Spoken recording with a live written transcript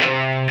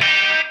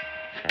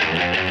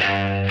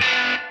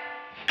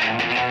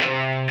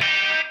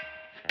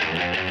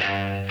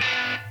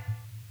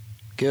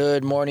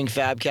Good morning,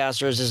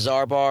 Fabcasters. This is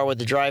Arbar with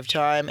the drive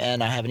time,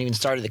 and I haven't even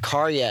started the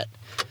car yet.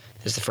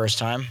 This is the first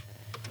time.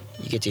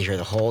 You get to hear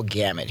the whole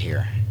gamut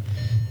here.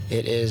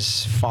 It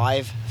is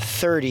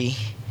 5:30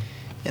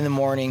 in the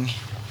morning.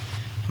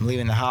 I'm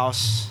leaving the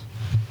house,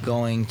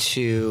 going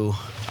to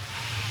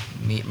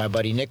meet my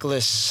buddy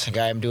Nicholas, a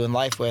guy I'm doing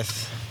life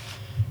with,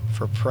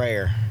 for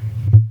prayer.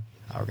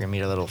 We're going to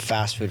meet at a little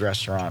fast food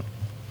restaurant.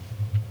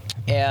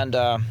 And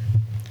I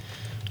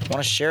want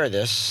to share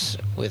this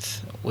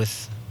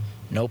with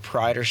no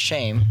pride or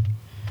shame,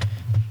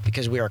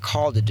 because we are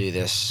called to do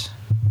this.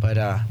 But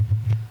I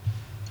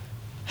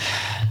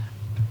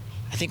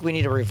think we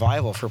need a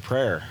revival for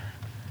prayer.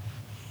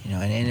 You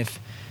know, and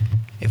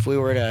if we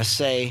were to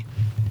say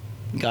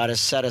God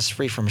has set us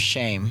free from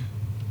shame,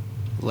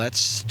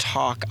 let's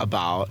talk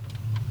about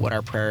what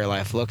our prayer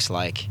life looks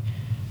like.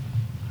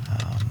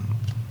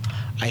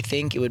 I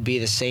think it would be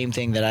the same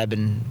thing that I've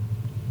been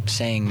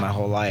saying my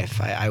whole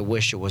life. I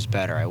wish it was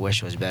better. I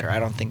wish it was better. I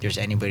don't think there's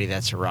anybody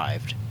that's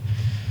arrived.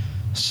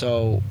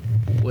 So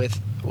with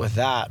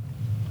that,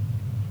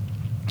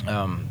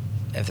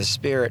 if the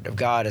Spirit of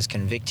God is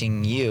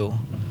convicting you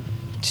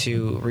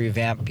to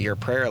revamp your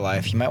prayer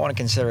life, you might want to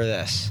consider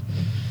this.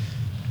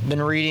 I've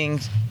been reading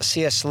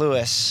C.S.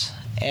 Lewis,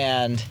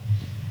 and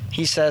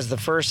he says the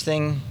first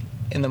thing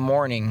in the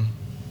morning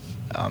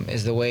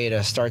is the way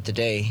to start the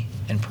day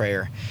in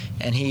prayer.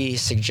 And he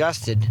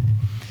suggested,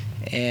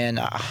 and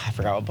I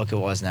forgot what book it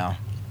was now.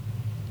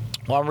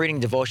 Well, I'm reading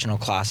devotional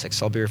classics,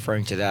 so I'll be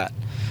referring to that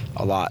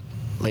a lot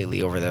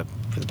lately for the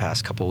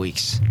past couple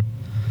weeks.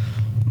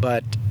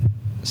 But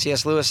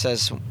C.S. Lewis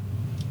says,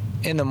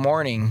 in the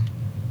morning,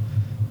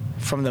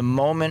 from the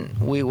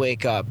moment we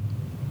wake up,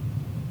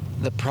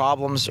 the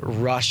problems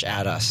rush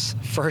at us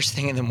first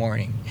thing in the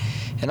morning.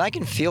 And I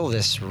can feel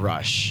this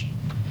rush.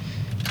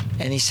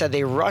 And he said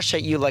they rush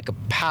at you like a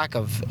pack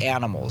of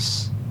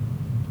animals.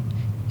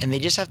 And they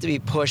just have to be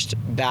pushed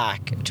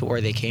back to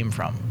where they came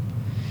from.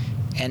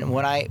 And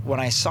when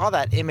I saw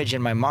that image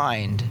in my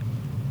mind,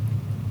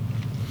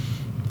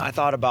 I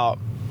thought about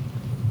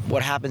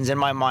what happens in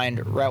my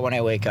mind right when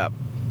I wake up.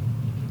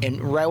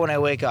 And right when I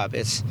wake up,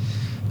 it's,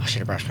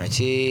 should I brush my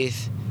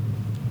teeth?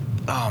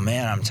 Oh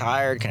man, I'm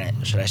tired.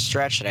 Should I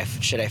stretch?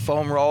 Should I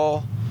foam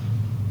roll?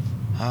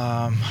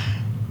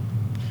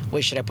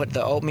 Wait, should I put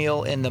the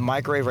oatmeal in the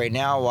microwave right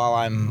now while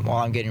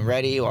I'm getting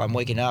ready, while I'm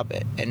waking up?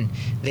 And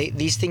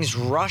these things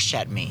rush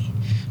at me.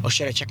 Oh,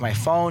 should I check my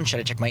phone? Should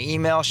I check my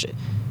email?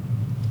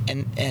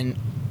 And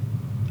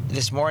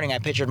this morning I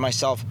pictured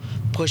myself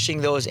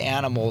pushing those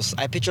animals.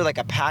 I pictured like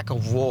a pack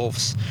of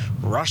wolves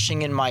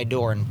rushing in my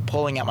door and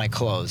pulling at my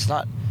clothes.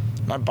 Not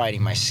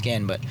biting my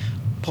skin, but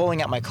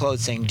pulling at my clothes,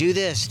 saying, "Do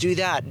this, do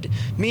that,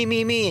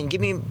 me, and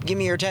give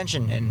me your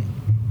attention." And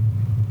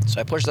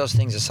so I pushed those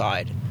things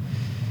aside.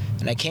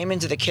 And I came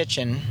into the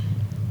kitchen,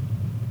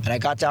 and I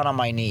got down on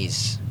my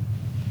knees.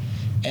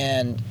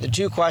 And the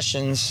two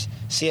questions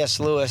C.S.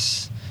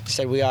 Lewis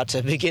said we ought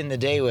to begin the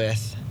day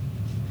with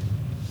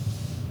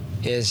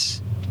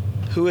is,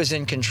 who is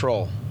in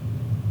control?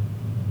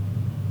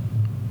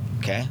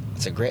 Okay,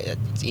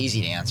 it's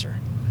easy to answer.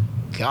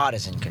 God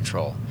is in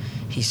control.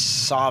 He's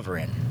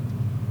sovereign.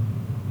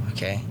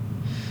 Okay?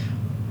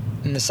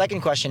 And the second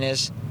question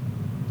is,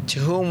 to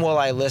whom will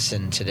I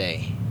listen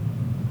today?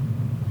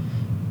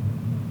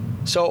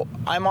 So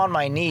I'm on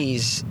my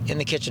knees in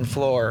the kitchen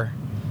floor.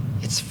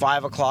 It's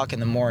 5 o'clock in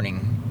the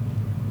morning.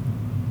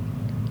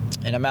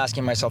 And I'm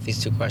asking myself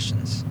these two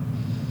questions.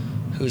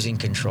 Who's in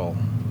control?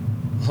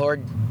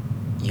 Lord,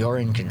 you're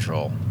in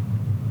control.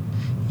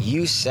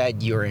 You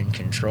said you're in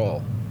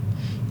control.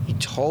 You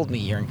told me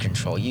you're in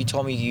control. You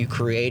told me you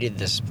created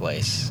this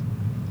place.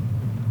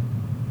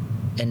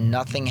 And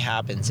nothing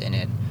happens in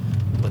it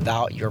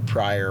without your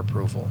prior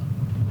approval.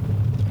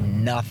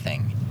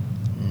 Nothing.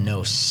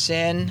 No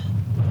sin,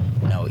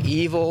 no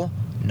evil,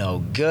 no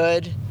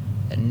good,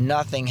 and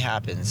nothing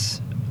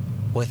happens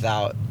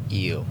without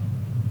you.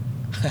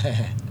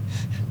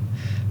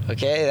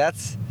 Okay,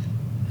 that's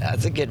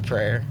a good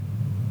prayer.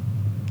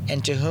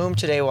 And to whom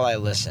today will I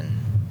listen?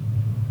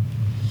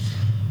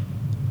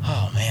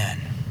 Oh man.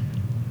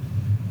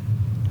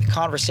 The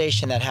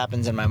conversation that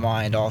happens in my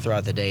mind all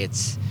throughout the day,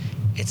 it's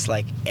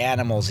like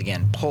animals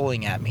again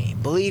pulling at me.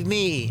 Believe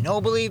me,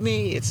 no believe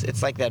me.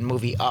 It's like that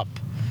movie Up.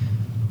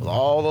 With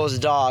all those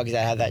dogs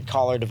that have that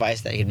collar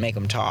device that can make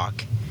them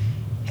talk.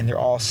 And they're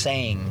all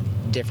saying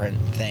different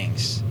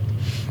things.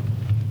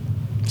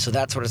 So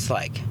that's what it's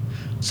like.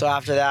 So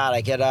after that,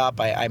 I get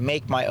up, I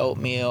make my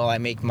oatmeal, I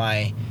make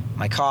my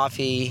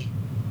coffee,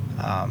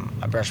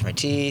 I brush my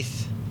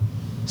teeth,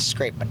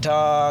 scrape my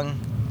tongue,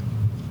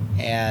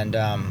 and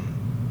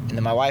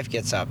then my wife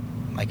gets up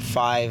like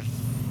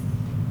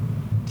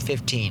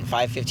 5:15,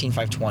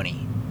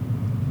 5:20.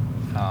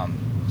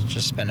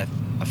 Just spend a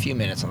few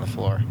minutes on the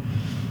floor.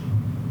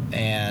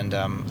 And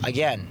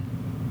again,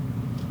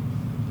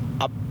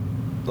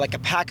 like a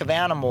pack of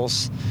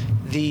animals,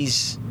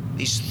 these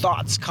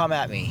thoughts come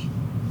at me.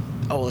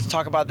 Oh, let's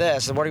talk about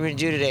this. What are we going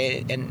to do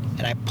today?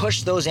 And I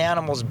push those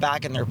animals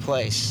back in their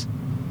place.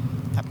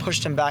 I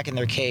pushed them back in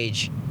their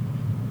cage.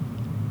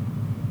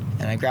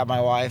 And I grabbed my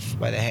wife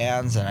by the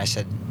hands and I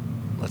said,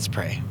 let's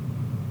pray.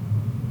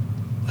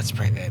 Let's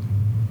pray, babe.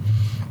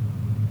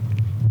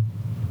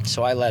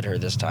 So I led her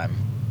this time.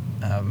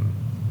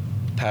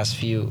 Past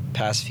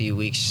few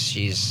weeks,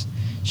 she's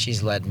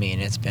led me,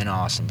 and it's been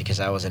awesome because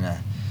I was in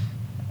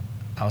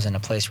a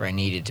place where I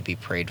needed to be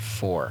prayed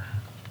for.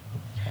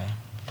 Okay.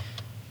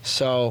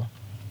 So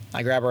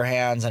I grab her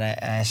hands and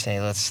I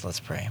say, let's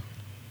pray.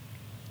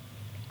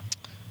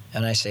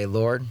 And I say,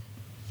 Lord,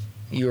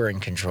 you are in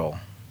control.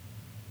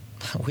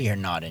 We are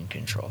not in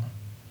control.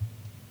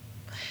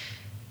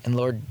 And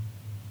Lord,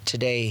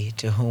 today,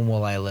 to whom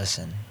will I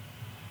listen?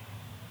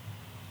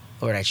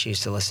 Lord, I choose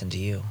to listen to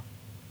you.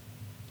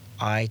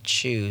 I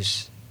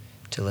choose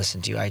to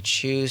listen to you. I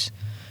choose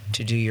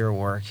to do your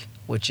work,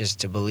 which is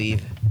to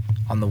believe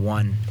on the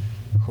one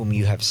whom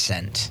you have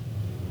sent.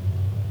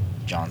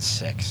 John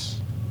 6.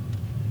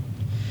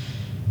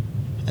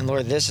 And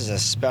Lord, this is a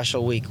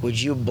special week. Would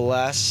you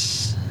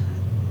bless,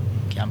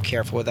 I'm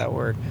careful with that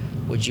word,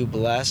 would you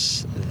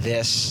bless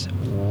this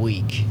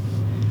week?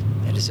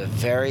 It is a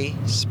very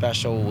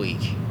special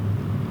week.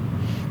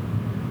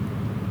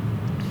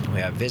 We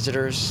have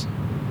visitors.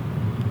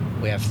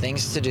 We have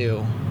things to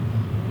do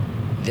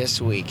this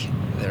week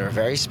that are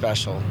very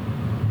special,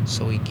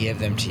 so we give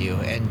them to you.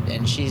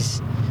 And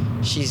she's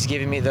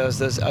giving me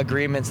those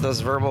agreements,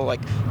 those verbal,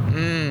 like,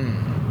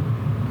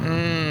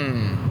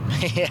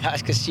 yeah,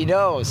 because she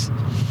knows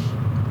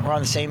we're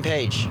on the same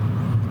page.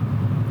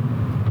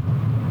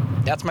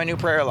 That's my new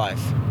prayer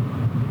life.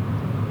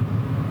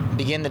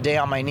 Begin the day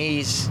on my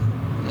knees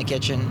in the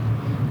kitchen.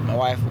 My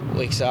wife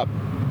wakes up,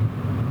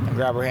 I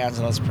grab her hands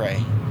and let's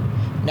pray.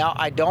 Now,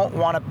 I don't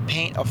want to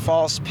paint a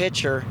false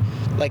picture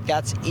like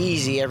that's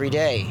easy every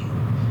day,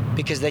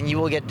 because then you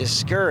will get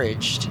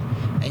discouraged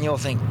and you'll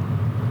think,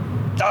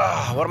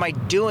 what am I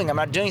doing? I'm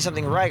not doing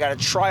something right. I got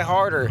to try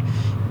harder.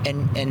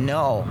 And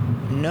no,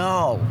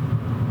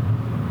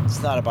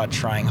 it's not about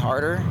trying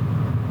harder.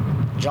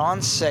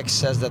 John 6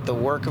 says that the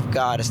work of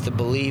God is to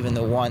believe in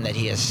the one that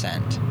he has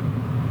sent.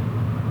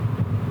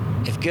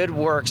 If good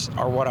works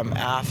are what I'm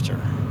after,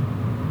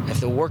 if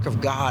the work of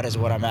God is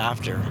what I'm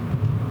after,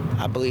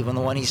 I believe in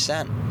the one he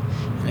sent.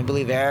 And I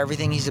believe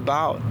everything he's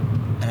about.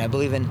 And I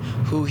believe in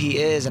who he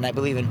is. And I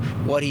believe in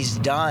what he's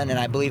done. And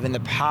I believe in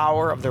the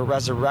power of the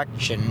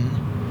resurrection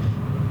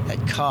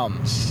that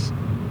comes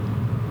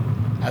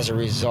as a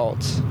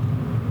result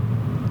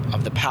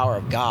of the power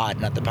of God,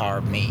 not the power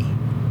of me.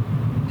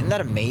 Isn't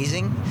that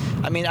amazing?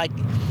 I mean, I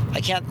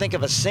can't think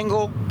of a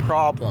single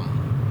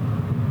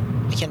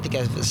problem. I can't think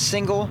of a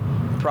single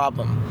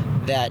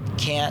problem that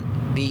can't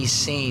be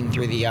seen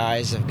through the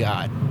eyes of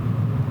God.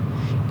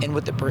 And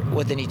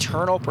with an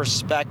eternal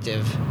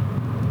perspective,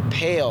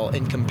 pale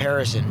in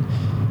comparison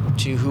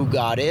to who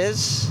God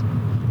is,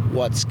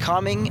 what's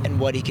coming, and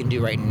what he can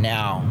do right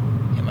now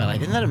in my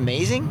life. Isn't that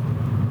amazing?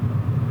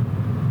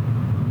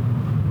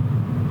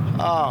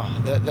 Oh,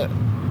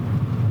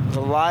 the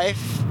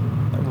life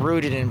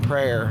rooted in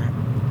prayer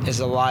is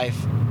a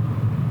life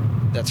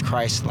that's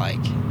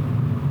Christ-like.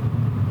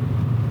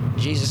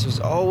 Jesus was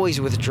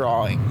always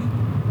withdrawing.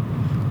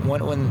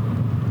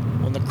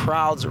 When the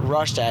crowds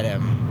rushed at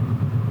him,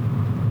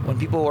 when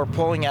people were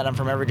pulling at him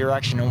from every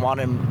direction and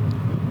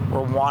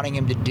were wanting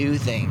him to do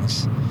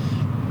things,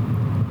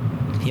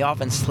 he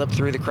often slipped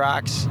through the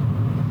cracks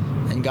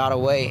and got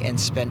away and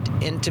spent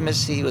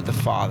intimacy with the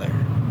Father.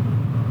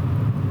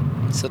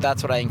 So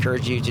that's what I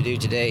encourage you to do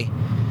today,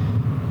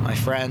 my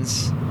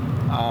friends.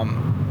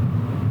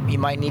 You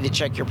might need to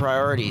check your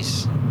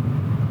priorities.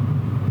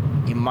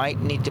 You might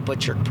need to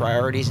put your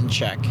priorities in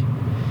check.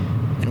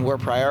 And where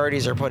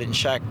priorities are put in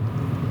check,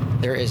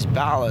 there is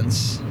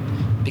balance,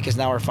 because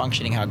now we're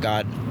functioning how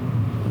God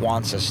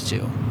wants us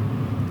to.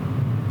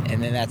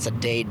 And then that's a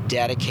day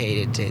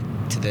dedicated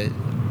to the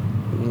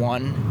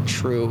one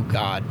true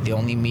God, the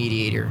only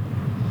mediator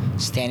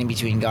standing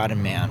between God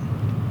and man,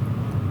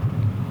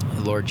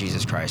 the Lord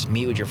Jesus Christ.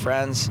 Meet with your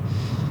friends,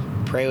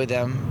 pray with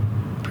them,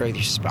 pray with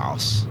your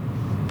spouse,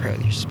 pray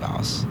with your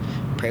spouse,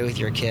 pray with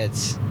your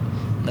kids.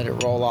 Let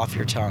it roll off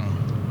your tongue.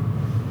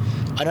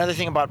 Another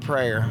thing about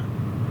prayer,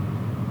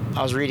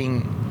 I was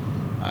reading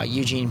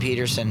Eugene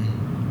Peterson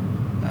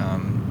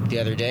the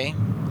other day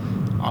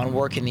on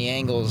working the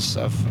angles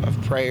of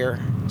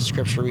prayer,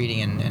 scripture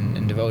reading,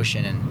 and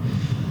devotion.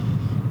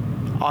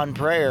 And on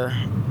prayer,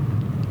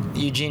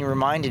 Eugene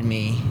reminded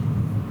me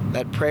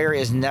that prayer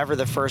is never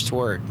the first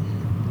word.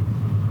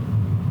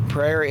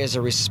 Prayer is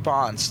a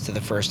response to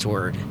the first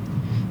word.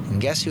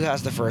 And guess who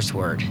has the first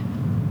word?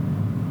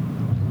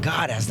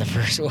 God has the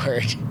first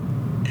word.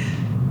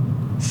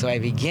 So I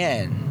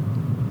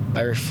begin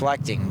by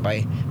reflecting,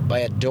 by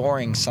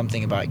adoring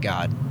something about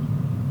God.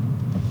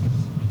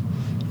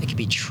 It could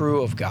be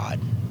true of God.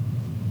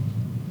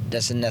 It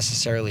doesn't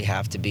necessarily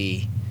have to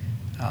be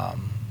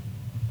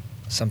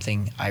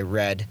something I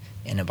read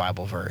in a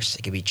Bible verse.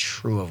 It could be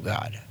true of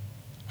God.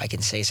 I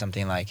can say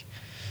something like,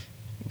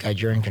 God,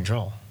 you're in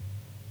control.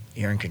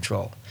 You're in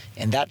control.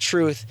 And that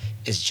truth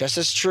is just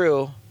as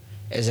true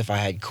as if I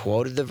had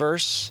quoted the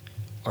verse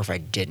or if I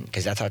didn't,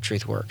 because that's how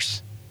truth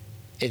works.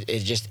 It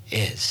just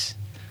is.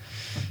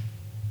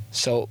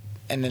 So,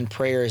 and then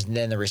prayer is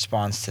then the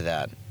response to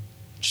that.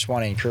 Just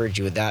want to encourage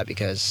you with that,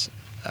 because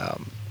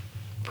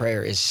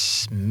prayer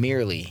is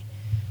merely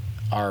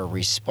our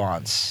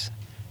response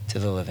to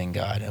the living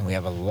God, and we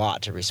have a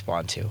lot to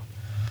respond to.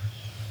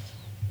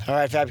 All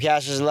right,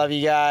 Fabcasters, love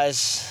you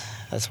guys.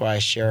 That's why I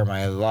share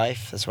my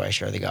life. That's why I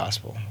share the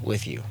gospel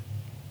with you.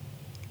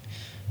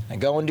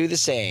 And go and do the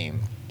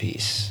same.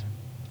 Peace.